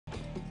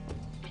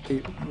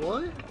Wait,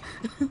 what?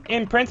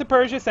 In Prince of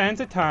Persia Sands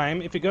of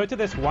Time, if you go to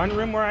this one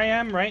room where I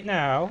am right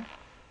now,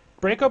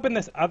 break open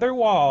this other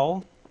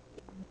wall,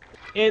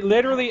 it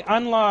literally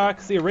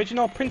unlocks the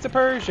original Prince of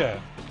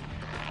Persia.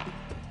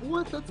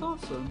 What? That's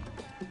awesome.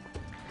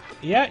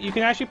 Yeah, you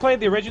can actually play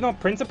the original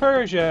Prince of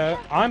Persia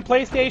on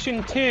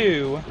PlayStation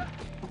 2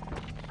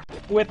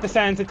 with the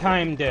Sands of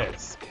Time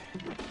disc.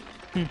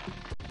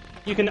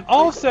 You can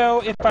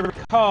also, if I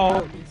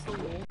recall... It's a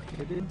little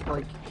hidden.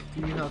 Like,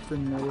 do you have to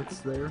know it's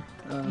there?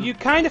 You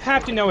kind of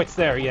have to know it's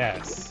there,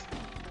 yes.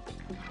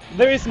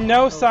 There is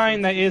no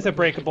sign that is a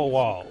breakable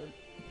wall.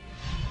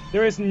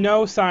 There is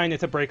no sign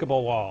it's a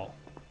breakable wall.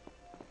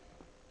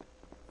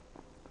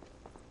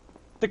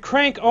 The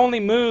crank only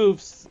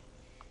moves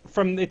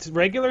from its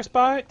regular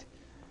spot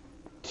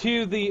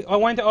to the... I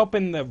want to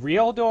open the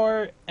real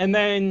door and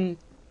then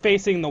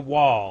facing the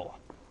wall.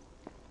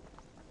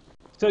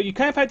 So you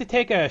kind of have to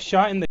take a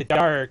shot in the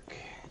dark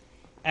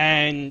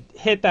and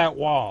hit that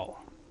wall.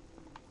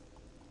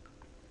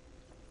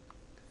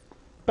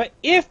 But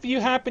if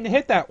you happen to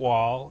hit that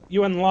wall,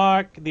 you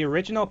unlock the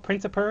original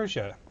Prince of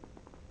Persia.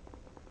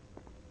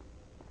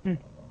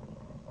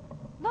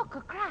 Look,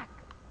 a crack.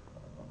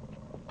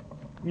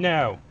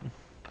 No.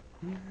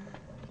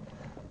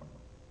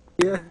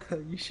 Yeah,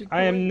 you should.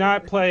 I am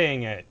not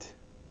playing it.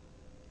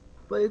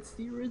 But it's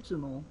the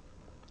original.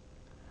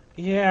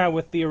 Yeah,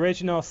 with the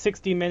original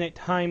 60-minute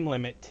time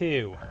limit,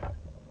 too.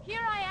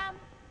 Here I am.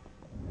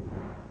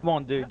 Come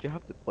on, dude, you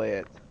have to play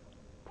it.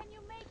 Can you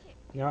make it?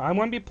 No, I'm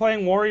going to be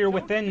playing Warrior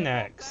Within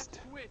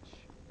next.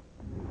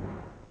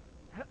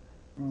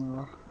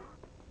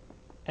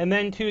 And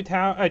then two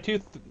thrones.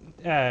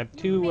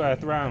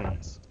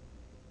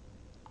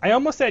 I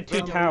almost said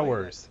two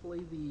towers. I play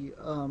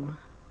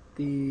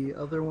the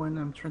other one.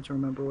 I'm trying to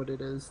remember what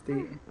it is.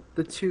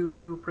 The two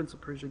Prince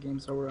of Persia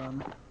games that were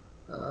on.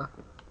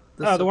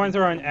 The ones that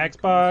are on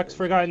Xbox,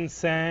 Forgotten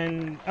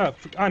Sand. Oh,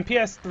 on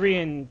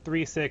PS3 and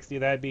 360,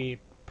 that'd be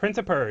Prince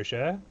of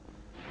Persia,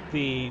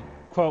 the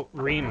quote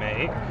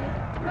remake,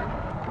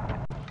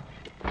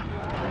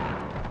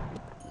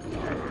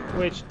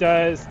 which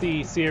does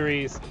the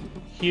series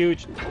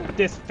huge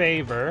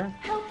disfavor.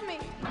 Help me.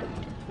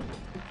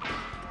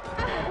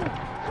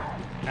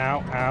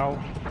 Ow, ow.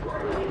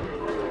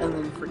 And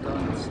then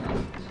Forgotten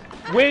Sand.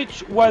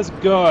 Which was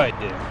good.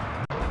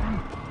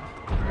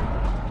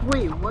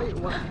 Wait, what are you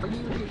doing?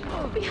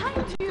 Behind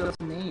The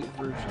 2008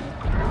 version.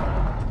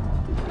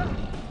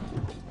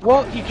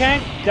 Well, you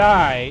can't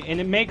die, and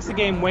it makes the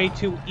game way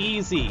too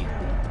easy.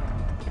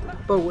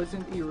 But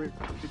wasn't the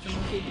original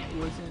game,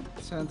 wasn't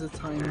Sands of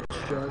Time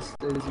just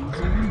as easy,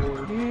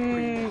 or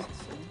pretty much the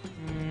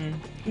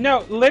same?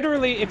 No,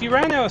 literally, if you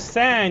ran out of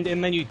sand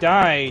and then you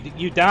died,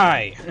 you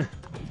die.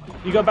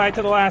 You go back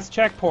to the last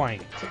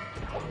checkpoint.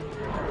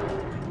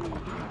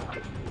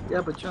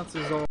 Yeah, but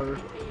chances are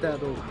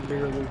that'll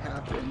rarely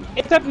happen.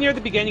 It's up near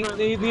the beginning,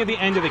 near the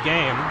end of the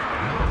game,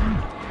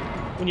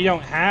 when you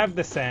don't have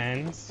the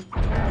sands.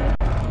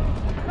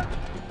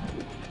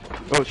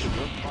 Oh, shit.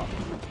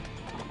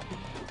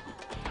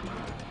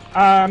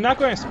 I'm not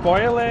going to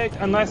spoil it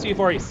unless you've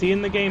already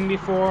seen the game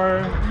before.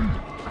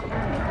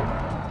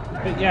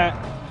 But yeah,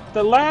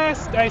 the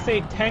last, I say,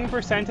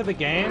 10% of the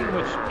game,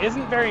 which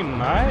isn't very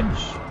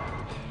much,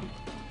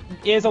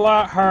 is a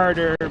lot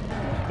harder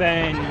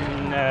than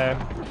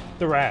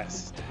the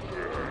rest.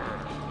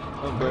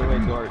 Oh,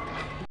 wait, guard.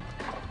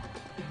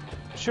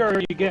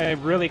 Sure, you get a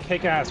really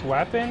kick-ass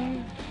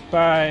weapon,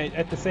 but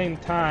at the same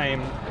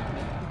time,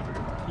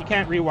 you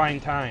can't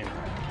rewind time.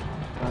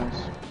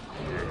 Nice.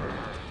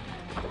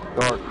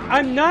 Guard.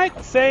 I'm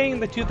not saying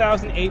the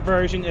 2008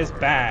 version is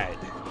bad.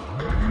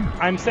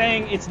 I'm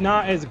saying it's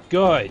not as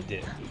good.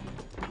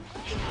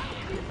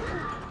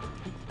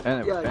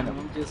 I'm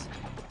just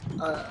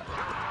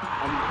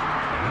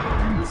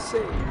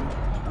saying.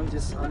 I'm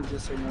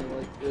just saying I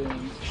like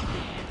games.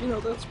 You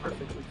know, that's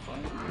perfectly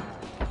fine.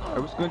 I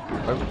was going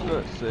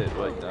to say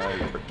like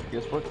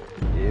guess what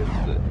games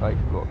that I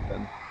got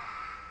in.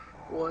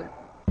 What?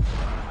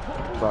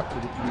 Back to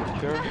the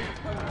Future.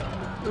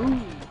 Ooh.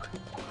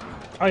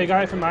 Oh, you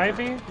got it from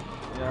Ivy?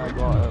 Yeah, I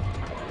got it.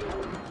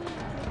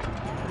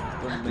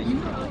 You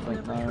know,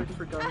 I've never heard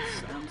Forgotten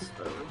Sands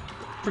though.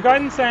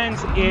 Forgotten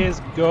Sands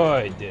is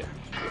good.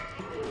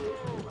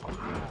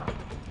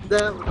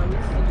 That was the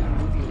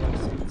movie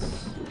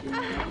license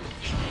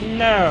game.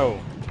 No.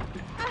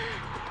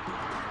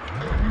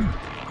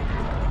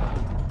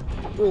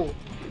 Well,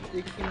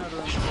 it came out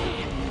around the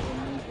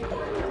same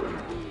time.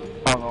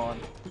 Hang on.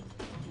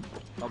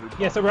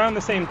 Yes, around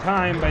the same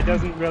time, but it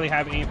doesn't really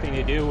have anything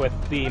to do with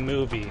the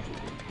movie.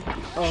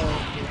 Oh,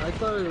 okay. I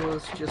thought it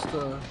was just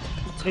a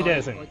It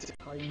isn't. like a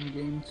tie-in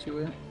game to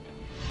it.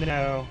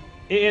 No.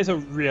 It is a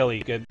really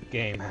good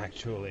game,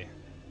 actually.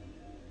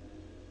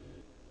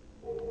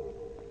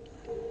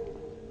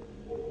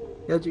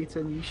 Yeah,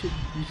 J10, you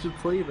should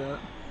play that.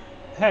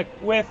 Heck,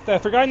 with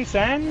Forgotten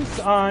Sands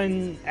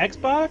on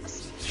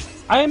Xbox,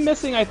 I am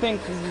missing, I think,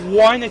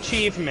 one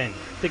achievement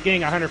to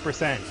getting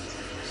 100%.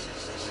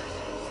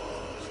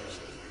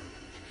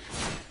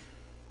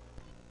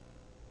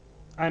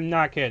 I'm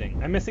not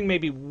kidding. I'm missing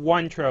maybe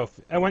one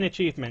trophy, one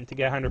achievement to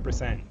get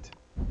 100%.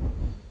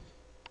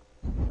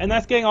 And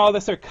that's getting all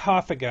the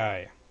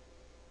sarcophagi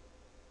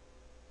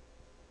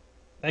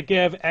that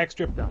give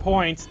extra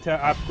points to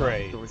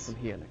upgrades. Story from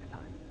here next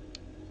time.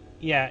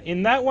 Yeah,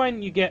 in that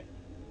one you get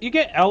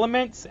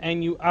elements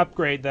and you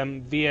upgrade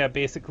them via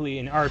basically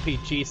an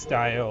RPG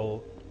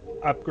style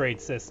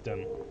upgrade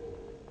system.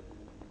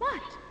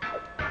 What?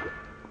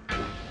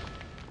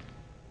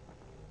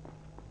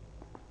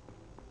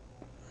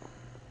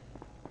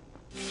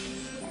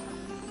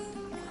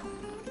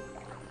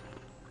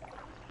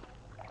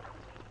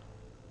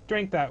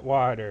 Drink that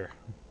water.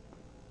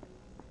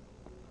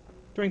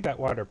 Drink that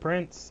water,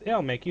 Prince.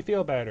 It'll make you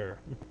feel better.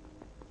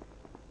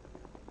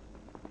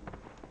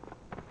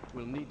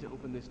 We'll need to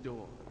open this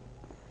door.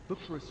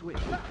 Look for a switch.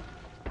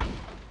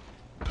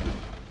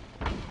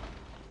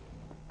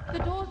 The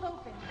door's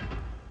open.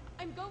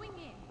 I'm going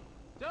in.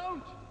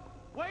 Don't!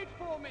 Wait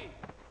for me!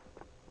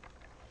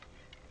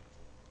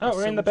 Oh,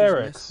 we're in the Soldier's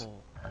barracks. mess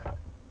hall.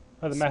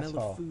 Oh, the Smell mess of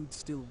hall. food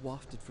still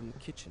wafted from the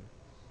kitchen.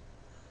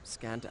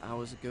 Scant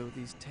hours ago,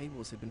 these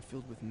tables had been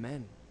filled with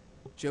men,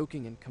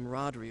 joking in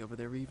camaraderie over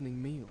their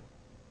evening meal.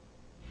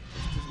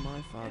 Just as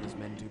my father's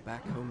men do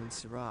back home in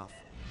Siraf,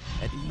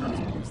 at ease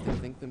because they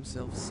think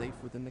themselves safe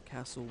within the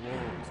castle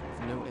walls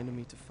with no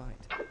enemy to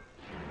fight.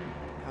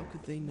 How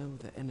could they know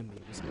the enemy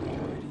was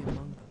already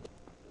among them?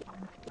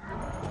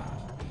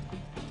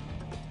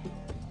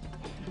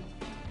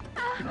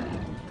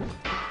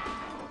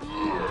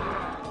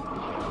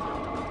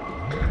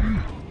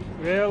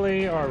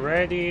 Really?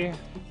 Already?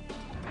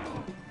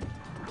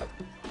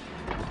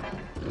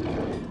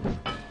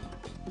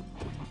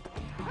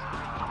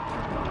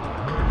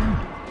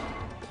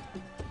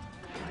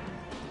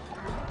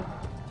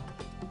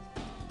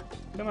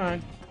 Come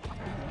on.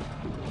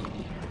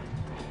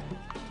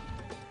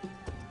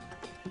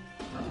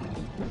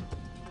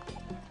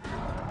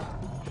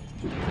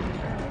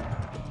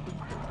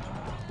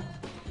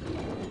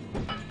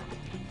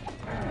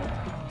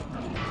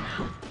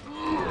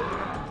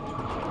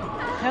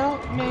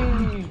 Help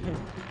me!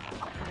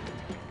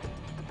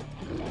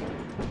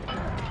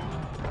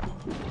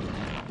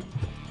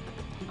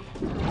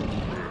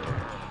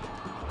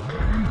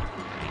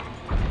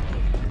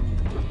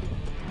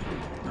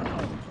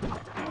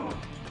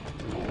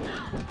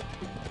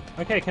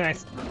 Okay, can I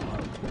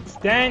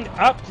stand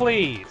up,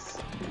 please?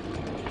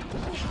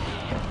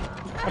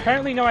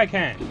 Apparently, no, I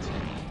can't.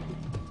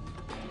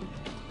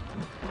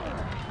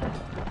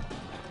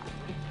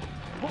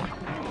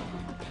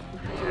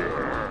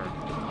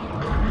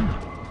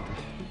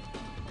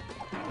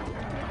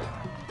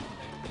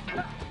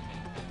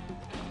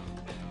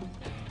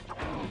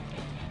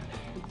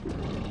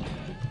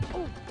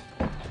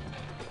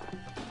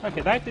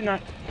 Okay, that did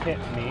not hit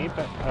me,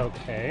 but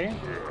okay.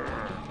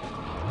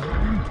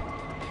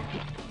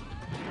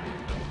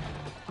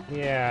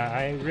 Yeah,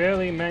 I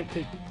really meant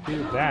to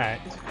do that.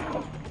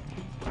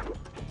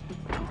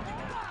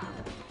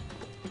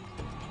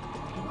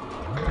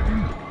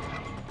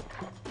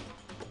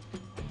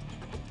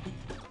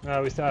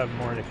 Oh, we still have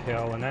more to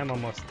kill, and I'm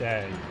almost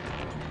dead.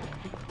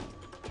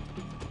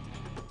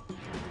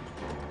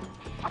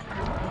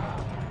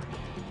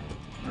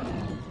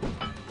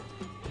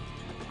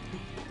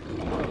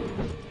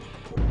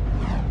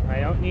 I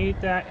don't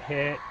need that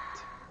hit.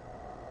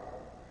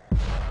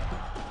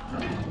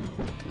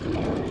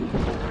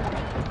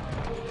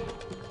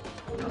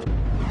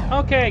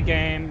 Okay,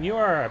 game, you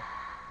are a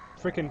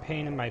freaking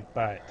pain in my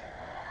butt.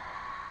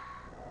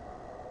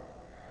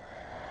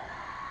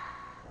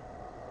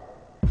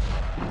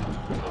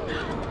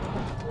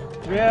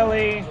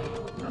 Really?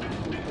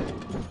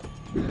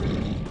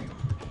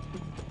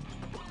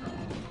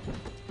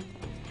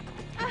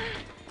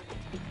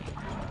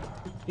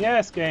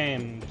 Yes,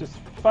 game, just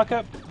fuck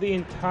up the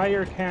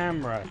entire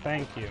camera,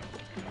 thank you.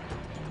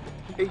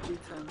 AG10.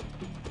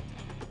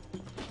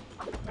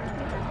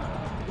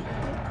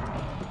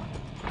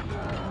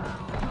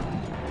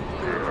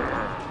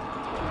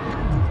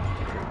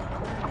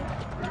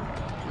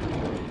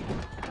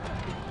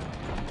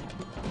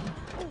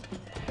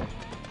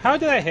 How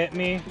did that hit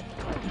me?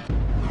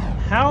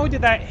 How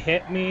did that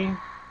hit me?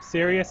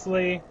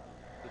 Seriously? It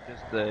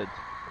just did.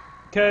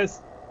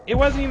 Because it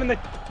wasn't even the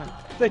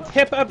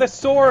tip of the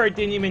sword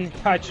didn't even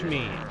touch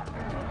me.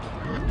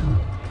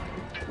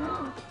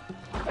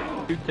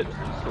 Two tips of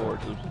the sword,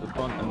 there's the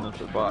front and there's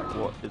the back.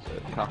 What is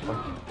it? Kappa?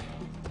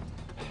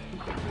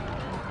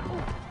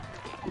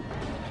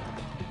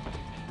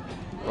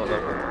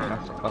 Whatever,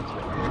 that's a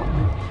classic.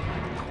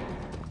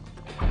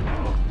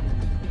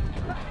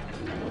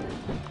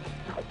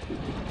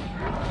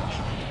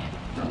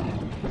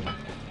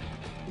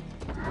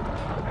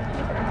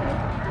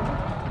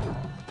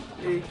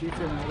 AG10,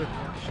 another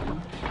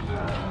question.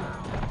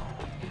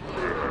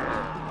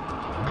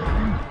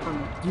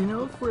 Do you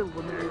know if we're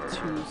limited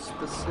to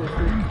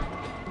specific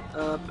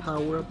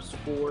power-ups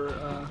for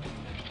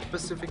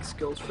specific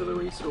skills for the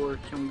race, or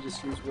can we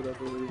just use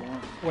whatever we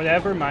want?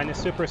 Whatever, minus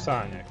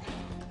supersonic.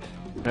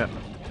 Yeah.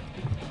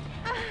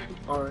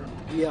 Alright,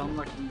 yeah, I'm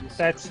not gonna use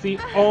That's the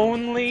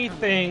only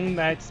thing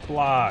that's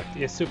blocked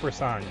is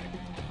supersonic.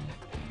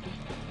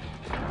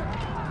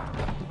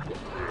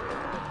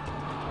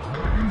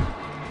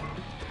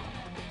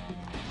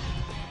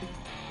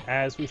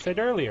 As we said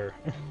earlier.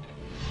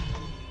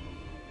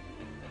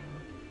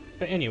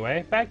 But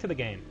anyway, back to the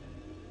game.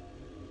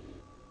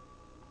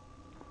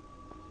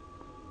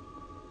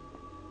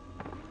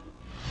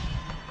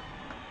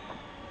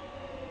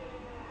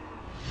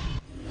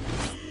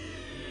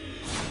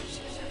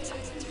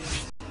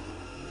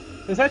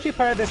 There's actually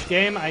part of this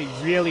game I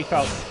really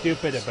felt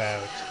stupid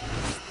about.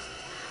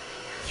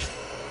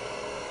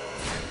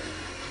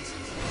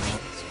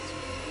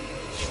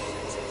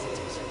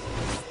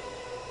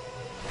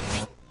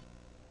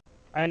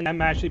 And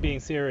I'm actually being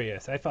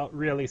serious. I felt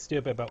really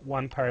stupid about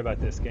one part about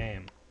this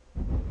game.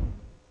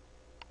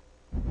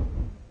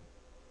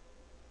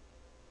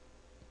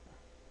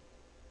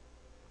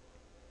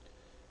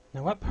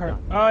 Now what part?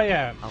 Oh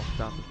yeah, I'll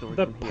start the story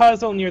the from here.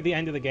 puzzle near the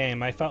end of the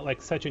game. I felt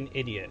like such an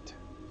idiot.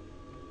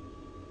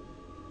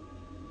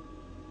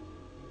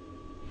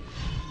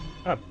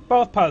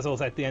 Both puzzles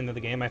at the end of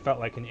the game, I felt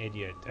like an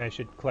idiot. I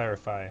should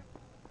clarify.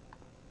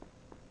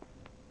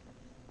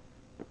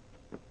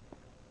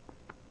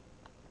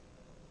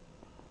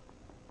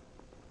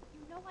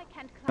 You know I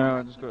can't climb No, I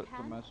like just you got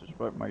can. the message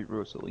about my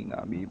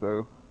Rosalina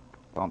amiibo.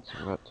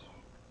 Answer it.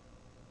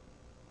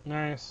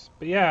 Nice.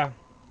 But yeah,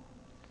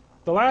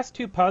 the last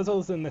two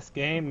puzzles in this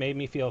game made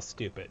me feel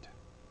stupid.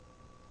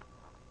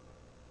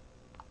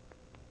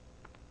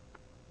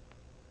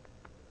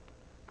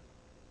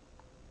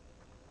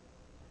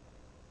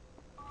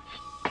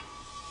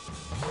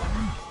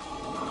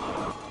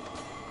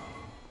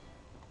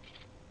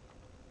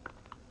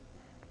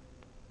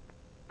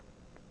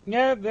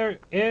 Yeah, there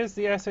is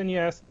the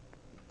SNES.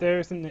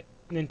 There's a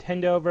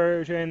Nintendo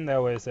version.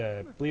 There was,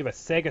 I believe, a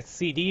Sega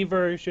CD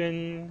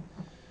version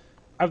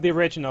of the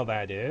original,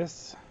 that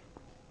is.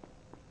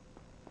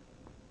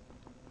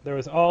 There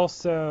was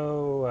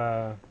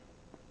also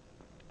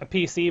a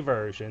PC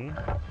version.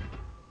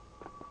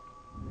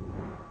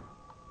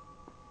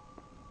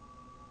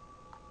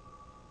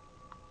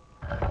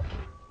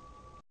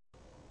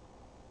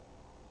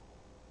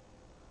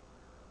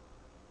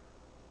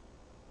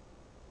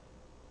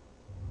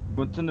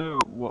 Want to know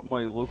what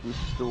my local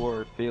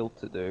store failed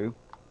to do?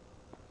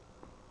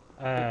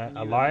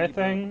 A lot of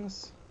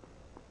things.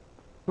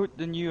 Put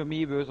the new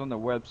amiibos on the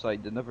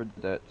website, they never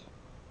did it.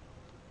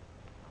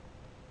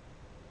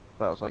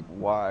 That was like,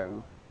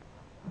 wow.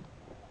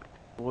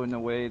 Blown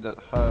away that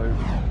how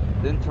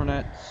the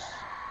internet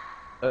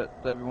that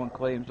everyone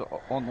claims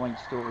online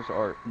stores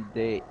are in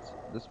date.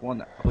 This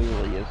one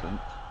clearly isn't.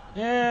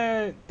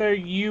 They're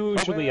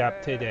usually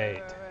up to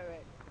date.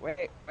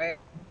 Wait.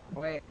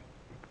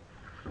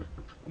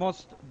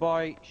 Must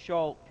buy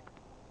Shulk.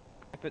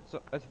 If it's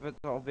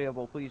not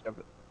available, please have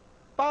it.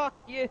 Fuck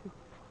you!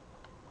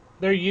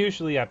 They're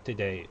usually up to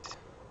date.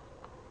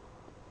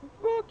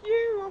 Fuck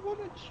you! I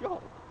wanted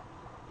Shulk.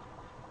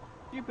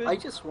 Stupid. I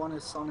just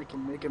wanted Sonic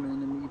and Mega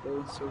Man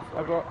amiibo so far.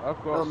 I've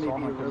got Well, maybe a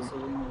Sonic and-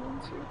 Rosalina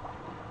one too.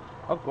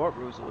 I've got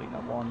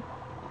Rosalina one.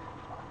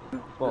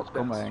 Well, it's That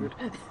coming.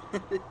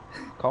 bastard.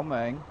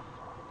 Coming.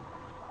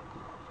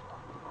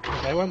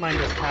 I wouldn't mind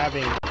just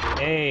having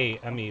a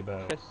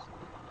amiibo.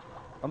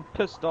 I'm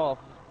pissed off.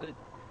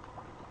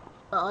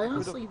 I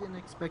honestly didn't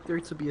expect there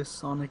to be a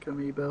Sonic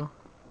amiibo.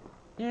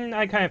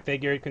 I kind of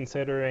figured,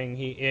 considering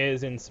he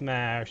is in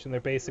Smash, and they're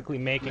basically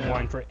making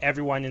one for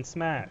everyone in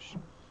Smash.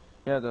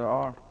 Yeah, there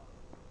are.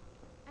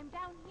 I'm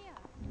down here.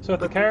 So if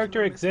the But there's character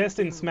no exists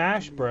in missing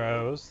Smash amiibo.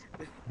 Bros,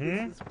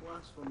 This is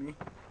blasphemy.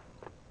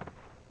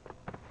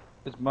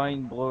 His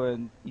mind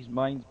blowing. His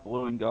mind's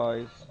blowing,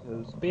 guys.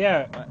 but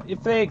yeah,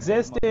 if they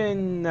exist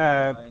in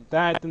that,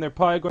 then they're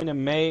probably going to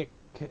make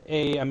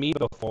a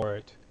amiibo for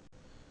it.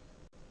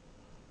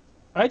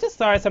 I just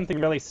thought of something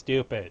really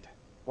stupid.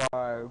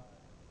 Wow.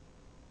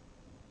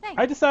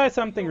 Thanks. I decided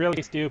something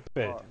really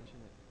stupid.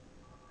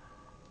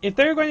 If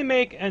they're going to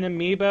make an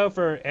amiibo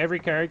for every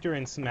character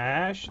in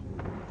Smash,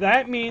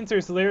 that means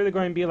there's literally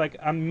going to be like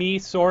a Me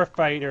Sword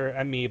Fighter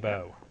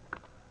amiibo.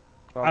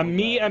 A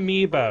Me That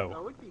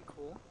amiibo. would be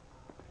cool.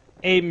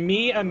 A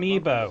Me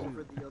amiibo.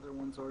 Whatever the other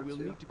ones are We'll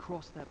too. need to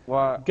cross that.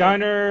 What?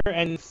 Gunner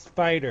and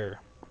Spider.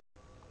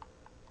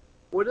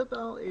 What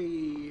about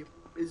a...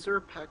 Is there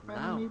a Pac-Man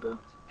Now. amiibo?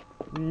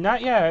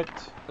 Not yet.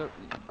 They're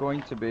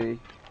going to be.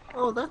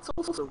 Oh, that's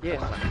also Yes,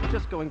 fun. I was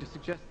just going to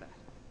suggest that.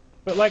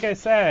 But like I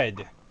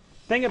said,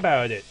 think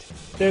about it.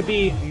 There'd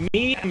be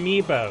Me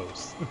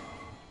amiibos.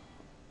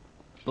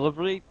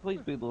 Delivery? Please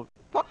be delivery.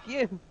 Fuck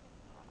you!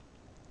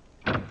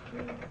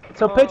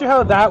 So picture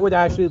how that would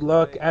actually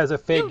look as a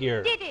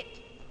figure. You did it!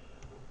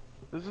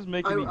 This is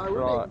making me I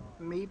cry. would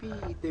maybe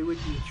they would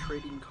be a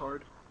trading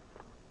card.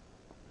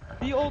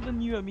 See all the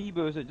new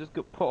amiibos that just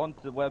got put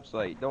onto the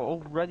website. They're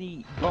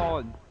already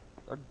gone.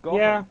 They're gone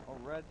Yeah.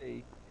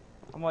 already.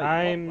 I'm like,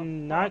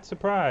 I'm not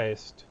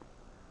surprised.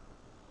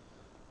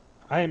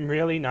 I'm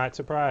really not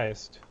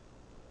surprised.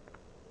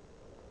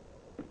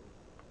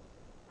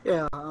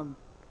 Yeah,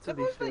 To There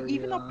be wasn't fair,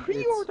 even yeah, a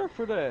pre-order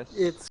for this.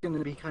 it's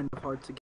gonna be kind of hard to